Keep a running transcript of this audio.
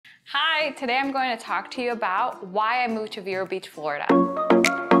Hi, today I'm going to talk to you about why I moved to Vero Beach, Florida.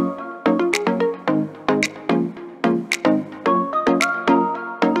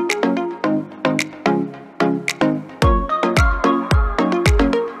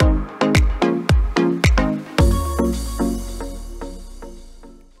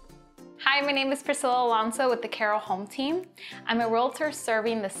 Hi, my name is Priscila Alonso with the Carroll Home Team. I'm a realtor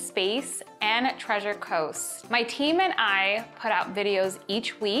serving the Space and Treasure Coast. My team and I put out videos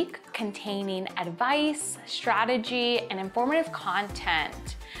each week containing advice, strategy, and informative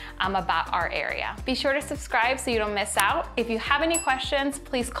content about our area. Be sure to subscribe so you don't miss out. If you have any questions,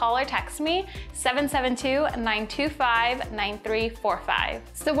 please call or text me, 772-925-9345.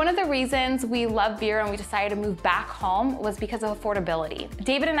 So one of the reasons we love Vero and we decided to move back home was because of affordability.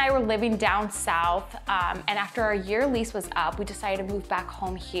 David and I were living down south, and after our year lease was up, we decided to move back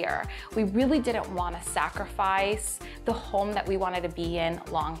home here. We really didn't want to sacrifice the home that we wanted to be in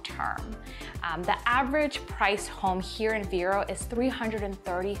long term. The average price home here in Vero is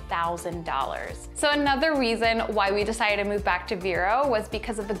 $330,000. So another reason why we decided to move back to Vero was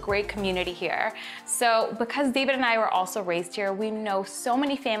because of the great community here. So because David and I were also raised here, we know so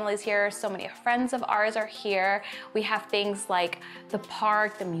many families here, so many friends of ours are here. We have things like the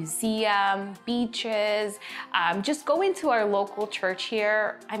park, the museum, beaches, just going to our local church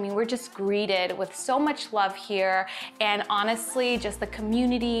here. I mean, we're just greeted with so much love here. And honestly, just the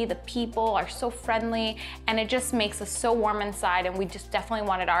community, the people are so friendly, and it just makes us so warm inside, and we just definitely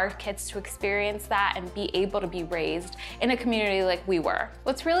wanted our kids to experience that and be able to be raised in a community like we were.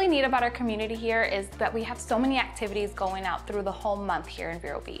 What's really neat about our community here is that we have so many activities going out through the whole month here in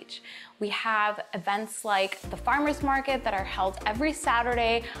Vero Beach. We have events like the farmers market that are held every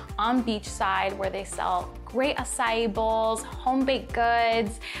Saturday on beachside, where they sell great acai bowls, home-baked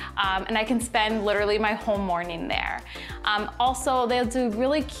goods, and I can spend literally my whole morning there. Also, they'll do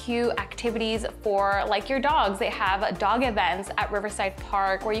really cute activities for like your dogs. They have dog events at Riverside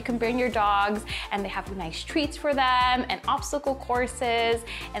Park where you can bring your dogs, and they have nice treats for them and obstacle courses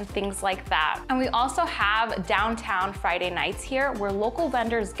and things like that. And we also have downtown Friday nights here where local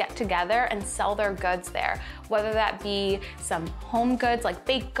vendors get together and sell their goods there, whether that be some home goods like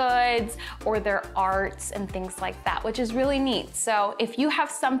baked goods or their arts and things like that, which is really neat. So if you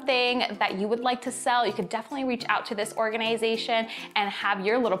have something that you would like to sell, you could definitely reach out to this organization and have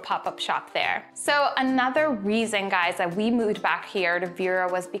your little pop-up shop there. So another reason, guys, that we moved back here to Vero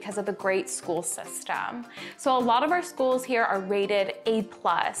was because of the great school system. So a lot of our schools here are rated A+,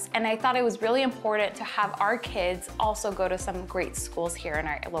 and I thought it was really important to have our kids also go to some great schools here in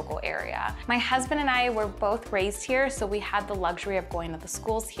our local area. My husband and I were both raised here, so we had the luxury of going to the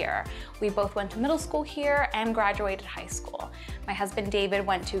schools here. We both went to middle school here and graduated high school. My husband David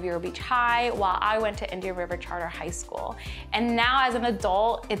went to Vero Beach High, while I went to Indian River Charter High School. And now as an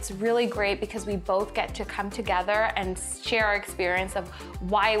adult, it's really great because we both get to come together and share our experience of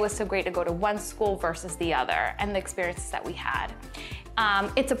why it was so great to go to one school versus the other and the experiences that we had.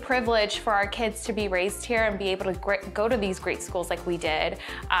 It's a privilege for our kids to be raised here and be able to go to these great schools like we did.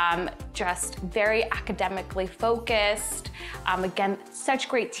 Just very academically focused. Again, such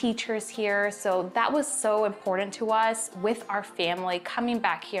great teachers here. So that was so important to us with our family coming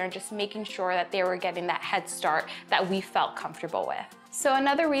back here and just making sure that they were getting that head start that we felt comfortable with. So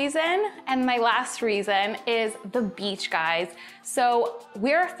another reason, and my last reason, is the beach, guys. So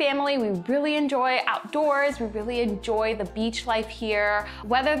we're a family, we really enjoy outdoors, we really enjoy the beach life here,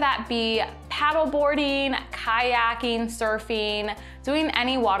 whether that be paddleboarding, kayaking, surfing, doing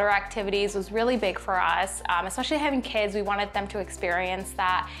any water activities was really big for us, especially having kids. We wanted them to experience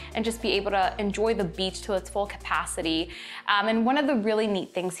that and just be able to enjoy the beach to its full capacity. And one of the really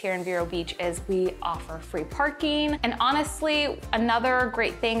neat things here in Vero Beach is we offer free parking. And honestly, another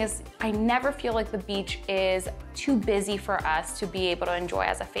great thing is I never feel like the beach is too busy for us to be able to enjoy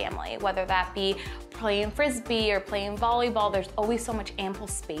as a family, whether that be playing frisbee or playing volleyball. There's always so much ample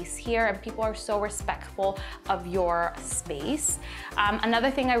space here, and people are so respectful of your space. Another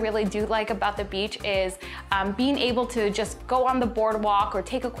thing I really do like about the beach is being able to just go on the boardwalk or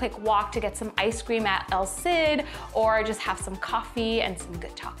take a quick walk to get some ice cream at El Cid, or just have some coffee and some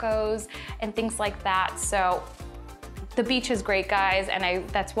good tacos and things like that. So the beach is great, guys, and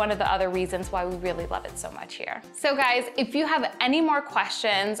that's one of the other reasons why we really love it so much here. So guys, if you have any more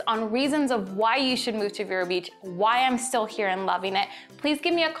questions on reasons of why you should move to Vero Beach, why I'm still here and loving it, please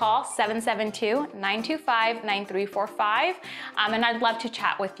give me a call, 772-925-9345, and I'd love to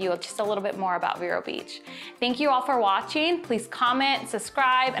chat with you just a little bit more about Vero Beach. Thank you all for watching. Please comment,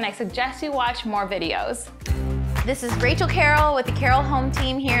 subscribe, and I suggest you watch more videos. This is Rachel Carroll with the Carroll Home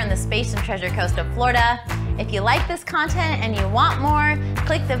Team here in the Space and Treasure Coast of Florida. If you like this content and you want more,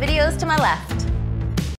 click the videos to my left.